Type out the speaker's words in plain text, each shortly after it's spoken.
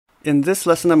In this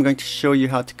lesson, I'm going to show you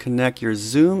how to connect your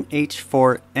Zoom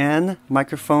H4n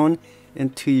microphone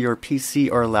into your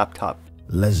PC or laptop.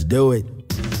 Let's do it.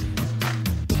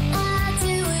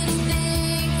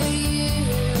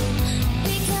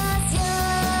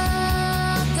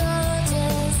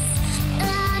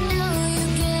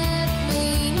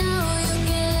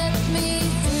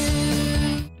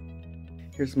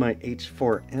 Here's my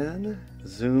H4n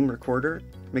Zoom recorder.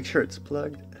 Make sure it's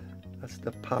plugged. That's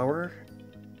the power.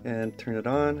 And turn it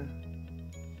on.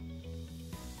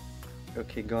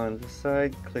 Okay, go on this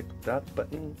side, click that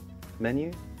button,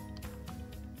 menu.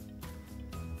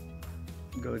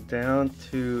 Go down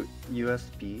to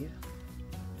USB.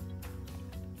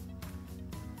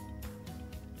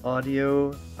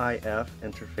 Audio IF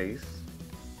interface.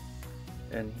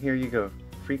 And here you go,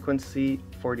 frequency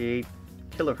 48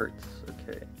 kilohertz.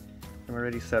 Okay, I'm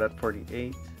already set at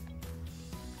 48.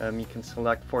 You can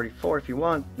select 44 if you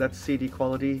want. That's CD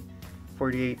quality.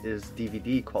 48 is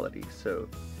DVD quality. So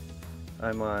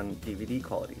I'm on DVD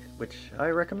quality, which I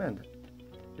recommend.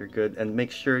 You're good. And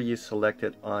make sure you select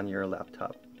it on your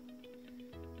laptop.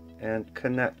 And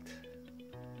connect.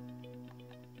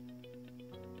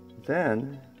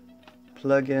 Then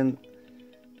plug in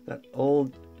that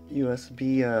old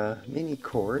USB mini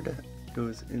cord.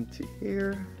 Goes into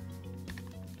here.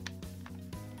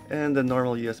 And the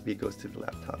normal USB goes to the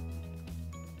laptop.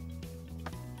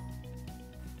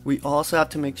 We also have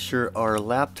to make sure our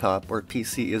laptop or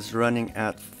PC is running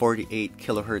at 48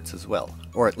 kilohertz as well,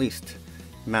 or at least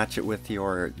match it with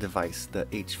your device, the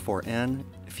H4n.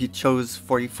 If you chose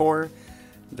 44,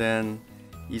 then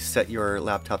you set your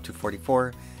laptop to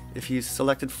 44. If you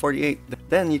selected 48,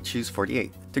 then you choose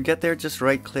 48. To get there, just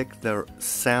right-click the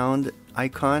sound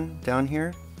icon down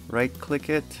here, right-click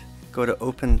it, go to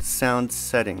Open Sound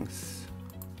Settings.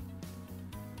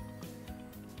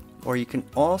 Or you can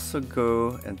also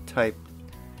go and type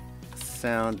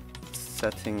Sound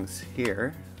Settings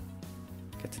here.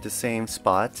 Get to the same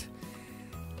spot.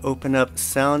 Open up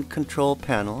Sound Control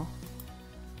Panel.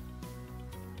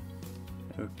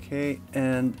 Okay,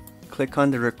 and click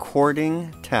on the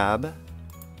Recording tab.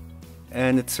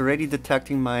 And it's already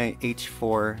detecting my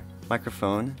H4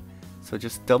 microphone. So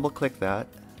just double click that.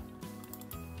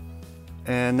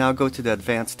 And now go to the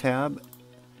Advanced tab.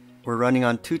 We're running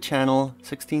on 2-channel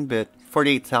 16-bit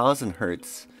 48,000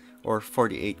 Hz or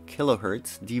 48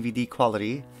 kilohertz DVD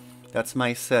quality. That's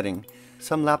my setting.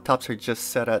 Some laptops are just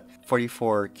set at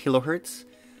 44 kilohertz.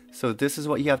 So this is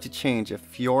what you have to change.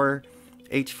 If your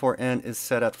H4n is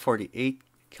set at 48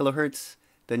 kilohertz,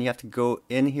 then you have to go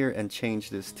in here and change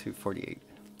this to 48.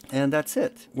 And that's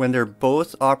it. When they're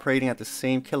both operating at the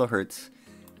same kilohertz,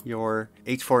 your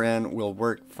H4n will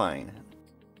work fine.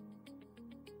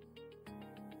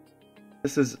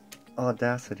 This is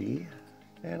Audacity,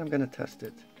 and I'm gonna test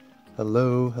it.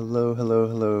 Hello, hello, hello,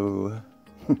 hello.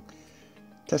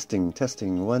 Testing,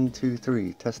 testing, 1, 2,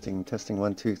 3. Testing, testing,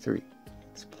 1, 2, 3.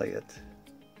 Let's play it.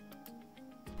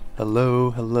 Hello,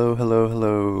 hello, hello,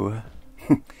 hello.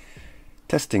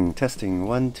 Testing, testing,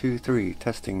 1, 2, 3.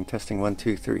 Testing, testing, 1,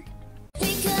 2, 3.